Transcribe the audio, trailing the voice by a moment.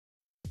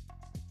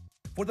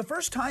For the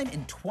first time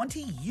in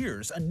 20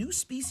 years, a new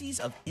species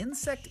of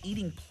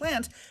insect-eating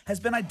plant has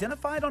been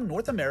identified on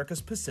North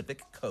America's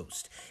Pacific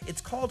coast.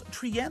 It's called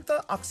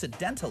Triantha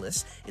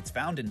occidentalis. It's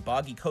found in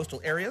boggy coastal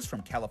areas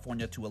from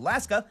California to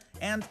Alaska,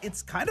 and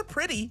it's kind of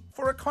pretty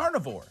for a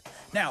carnivore.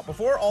 Now,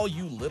 before all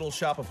you Little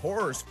Shop of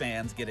Horrors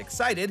fans get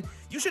excited,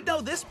 you should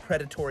know this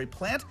predatory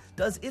plant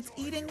does its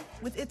eating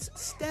with its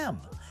stem.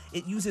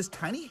 It uses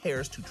tiny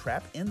hairs to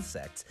trap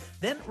insects,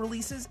 then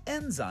releases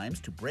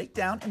enzymes to break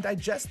down and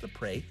digest the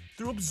prey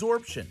through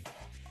absorption.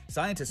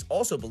 Scientists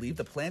also believe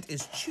the plant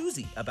is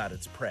choosy about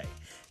its prey.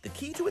 The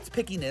key to its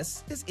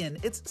pickiness is in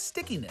its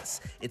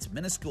stickiness. Its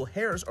minuscule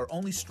hairs are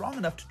only strong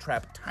enough to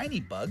trap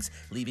tiny bugs,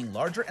 leaving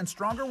larger and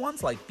stronger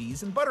ones like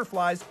bees and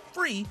butterflies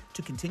free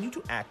to continue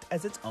to act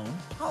as its own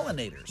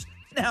pollinators.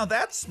 Now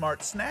that's smart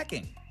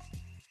snacking.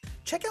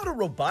 Check out a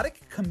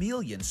robotic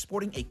chameleon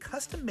sporting a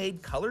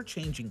custom-made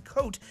color-changing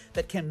coat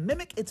that can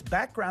mimic its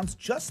backgrounds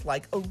just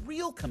like a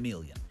real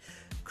chameleon.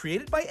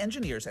 Created by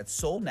engineers at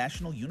Seoul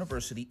National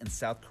University in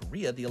South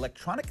Korea, the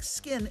electronic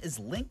skin is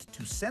linked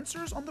to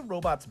sensors on the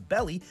robot's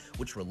belly,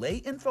 which relay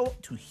info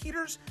to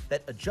heaters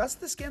that adjust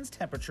the skin's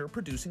temperature,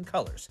 producing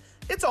colors.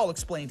 It's all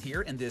explained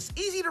here in this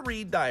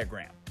easy-to-read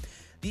diagram.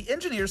 The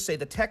engineers say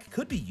the tech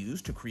could be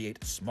used to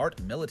create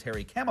smart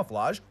military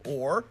camouflage,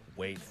 or,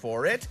 wait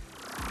for it,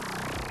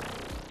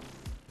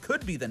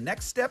 could be the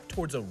next step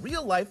towards a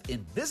real-life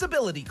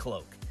invisibility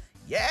cloak.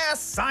 Yeah,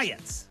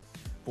 science!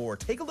 For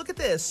Take a Look at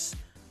This,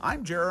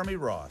 I'm Jeremy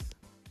Roth.